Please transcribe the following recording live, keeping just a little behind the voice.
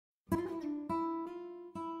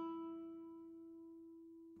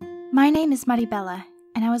My name is Maribela,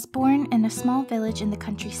 and I was born in a small village in the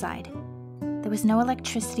countryside. There was no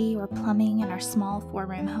electricity or plumbing in our small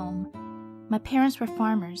 4-room home. My parents were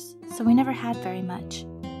farmers, so we never had very much.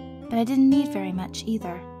 But I didn't need very much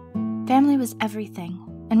either. Family was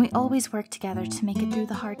everything, and we always worked together to make it through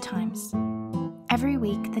the hard times. Every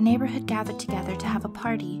week, the neighborhood gathered together to have a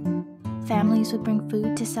party. Families would bring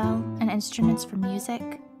food to sell and instruments for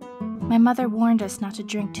music. My mother warned us not to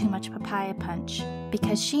drink too much papaya punch,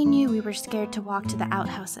 because she knew we were scared to walk to the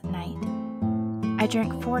outhouse at night. I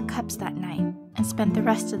drank 4 cups that night, and spent the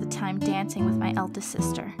rest of the time dancing with my eldest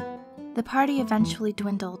sister. The party eventually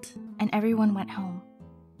dwindled, and everyone went home.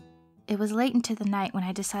 It was late into the night when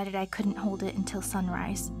I decided I couldn't hold it until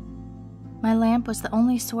sunrise. My lamp was the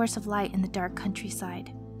only source of light in the dark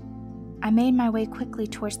countryside. I made my way quickly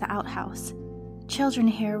towards the outhouse. Children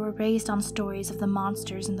here were raised on stories of the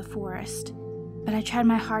monsters in the forest, but I tried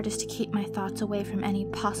my hardest to keep my thoughts away from any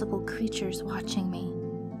possible creatures watching me.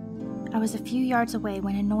 I was a few yards away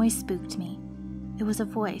when a noise spooked me. It was a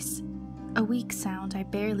voice, a weak sound I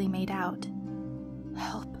barely made out.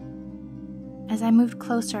 Help. As I moved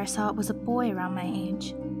closer, I saw it was a boy around my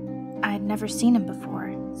age. I had never seen him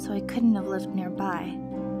before, so he couldn't have lived nearby.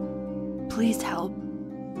 Please help,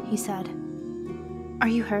 he said. Are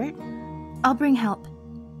you hurt? I'll bring help.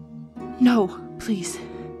 No, please.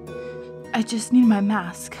 I just need my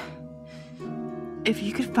mask. If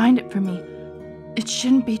you could find it for me, it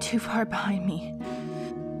shouldn't be too far behind me.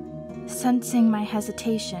 Sensing my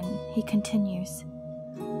hesitation, he continues.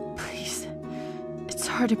 Please, it's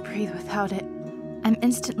hard to breathe without it. I'm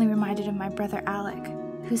instantly reminded of my brother Alec,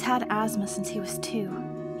 who's had asthma since he was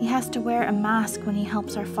 2. He has to wear a mask when he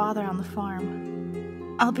helps our father on the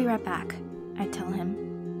farm. I'll be right back, I tell him.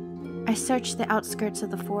 I searched the outskirts of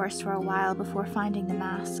the forest for a while before finding the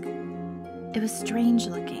mask. It was strange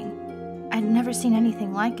looking. I'd never seen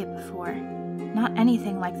anything like it before. Not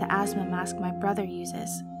anything like the asthma mask my brother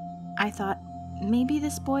uses. I thought, maybe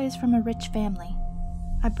this boy is from a rich family.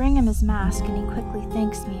 I bring him his mask and he quickly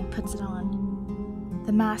thanks me and puts it on.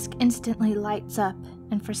 The mask instantly lights up,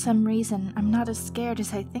 and for some reason, I'm not as scared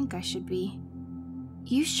as I think I should be.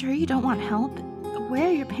 You sure you don't want help? Where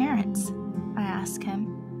are your parents? I ask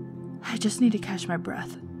him. I just need to catch my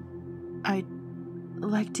breath. I'd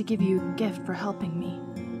like to give you a gift for helping me,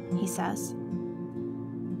 he says.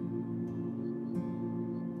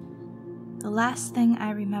 The last thing I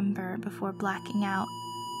remember before blacking out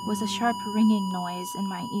was a sharp ringing noise in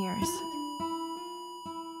my ears.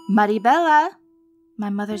 Maribela! My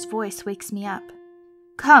mother's voice wakes me up.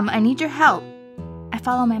 Come, I need your help. I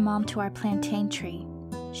follow my mom to our plantain tree.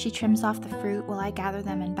 She trims off the fruit while I gather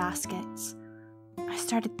them in baskets. I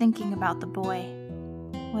started thinking about the boy,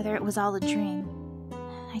 whether it was all a dream.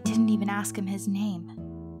 I didn't even ask him his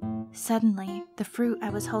name. Suddenly, the fruit I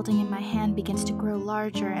was holding in my hand begins to grow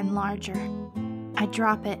larger and larger. I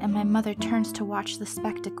drop it and my mother turns to watch the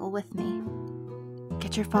spectacle with me.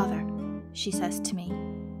 Get your father, she says to me.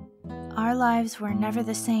 Our lives were never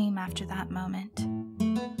the same after that moment.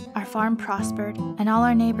 Our farm prospered and all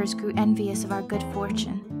our neighbors grew envious of our good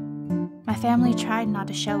fortune. My family tried not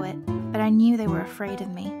to show it, but I knew they were afraid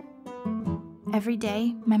of me. Every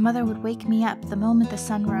day, my mother would wake me up the moment the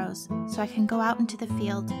sun rose, so I can go out into the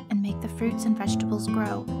field and make the fruits and vegetables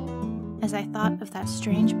grow, as I thought of that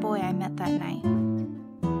strange boy I met that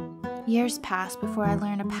night. Years passed before I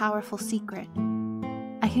learned a powerful secret.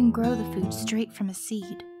 I can grow the food straight from a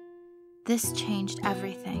seed. This changed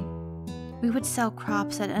everything. We would sell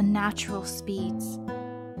crops at unnatural speeds.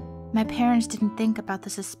 My parents didn't think about the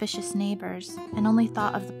suspicious neighbors and only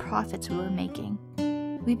thought of the profits we were making.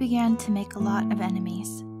 We began to make a lot of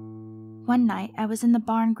enemies. One night, I was in the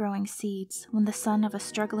barn growing seeds when the son of a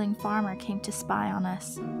struggling farmer came to spy on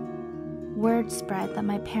us. Word spread that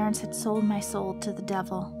my parents had sold my soul to the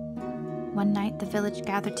devil. One night, the village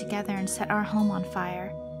gathered together and set our home on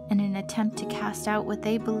fire in an attempt to cast out what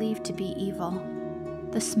they believed to be evil.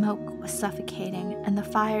 The smoke was suffocating, and the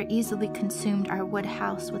fire easily consumed our wood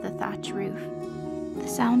house with a thatch roof. The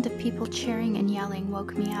sound of people cheering and yelling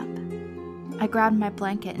woke me up. I grabbed my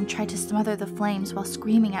blanket and tried to smother the flames while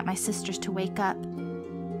screaming at my sisters to wake up.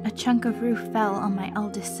 A chunk of roof fell on my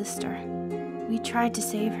eldest sister. We tried to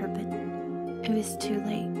save her, but it was too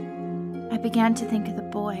late. I began to think of the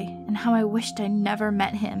boy and how I wished I never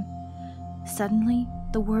met him. Suddenly,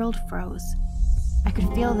 the world froze. I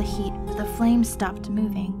could feel the heat, but the flames stopped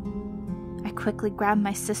moving. I quickly grabbed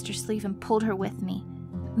my sister's sleeve and pulled her with me.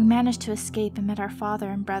 We managed to escape and met our father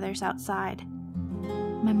and brothers outside.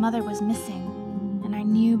 My mother was missing, and I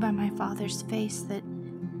knew by my father's face that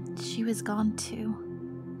she was gone too.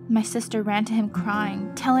 My sister ran to him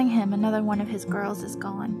crying, telling him another one of his girls is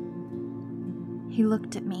gone. he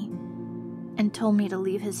looked at me and told me to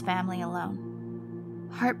leave his family alone.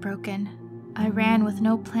 Heartbroken, I ran with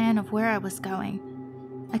no plan of where I was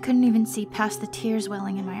going. I couldn't even see past the tears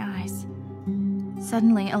welling in my eyes.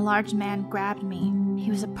 Suddenly, a large man grabbed me.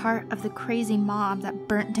 He was a part of the crazy mob that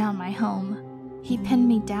burnt down my home. He pinned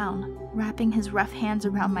me down, wrapping his rough hands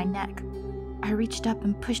around my neck. I reached up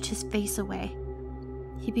and pushed his face away.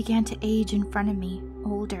 He began to age in front of me,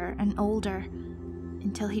 older and older,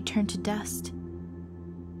 until he turned to dust.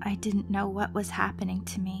 I didn't know what was happening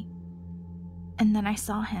to me. And then I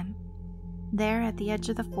saw him. There at the edge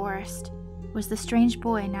of the forest was the strange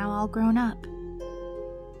boy, now all grown up.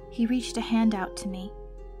 He reached a hand out to me,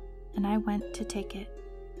 and I went to take it.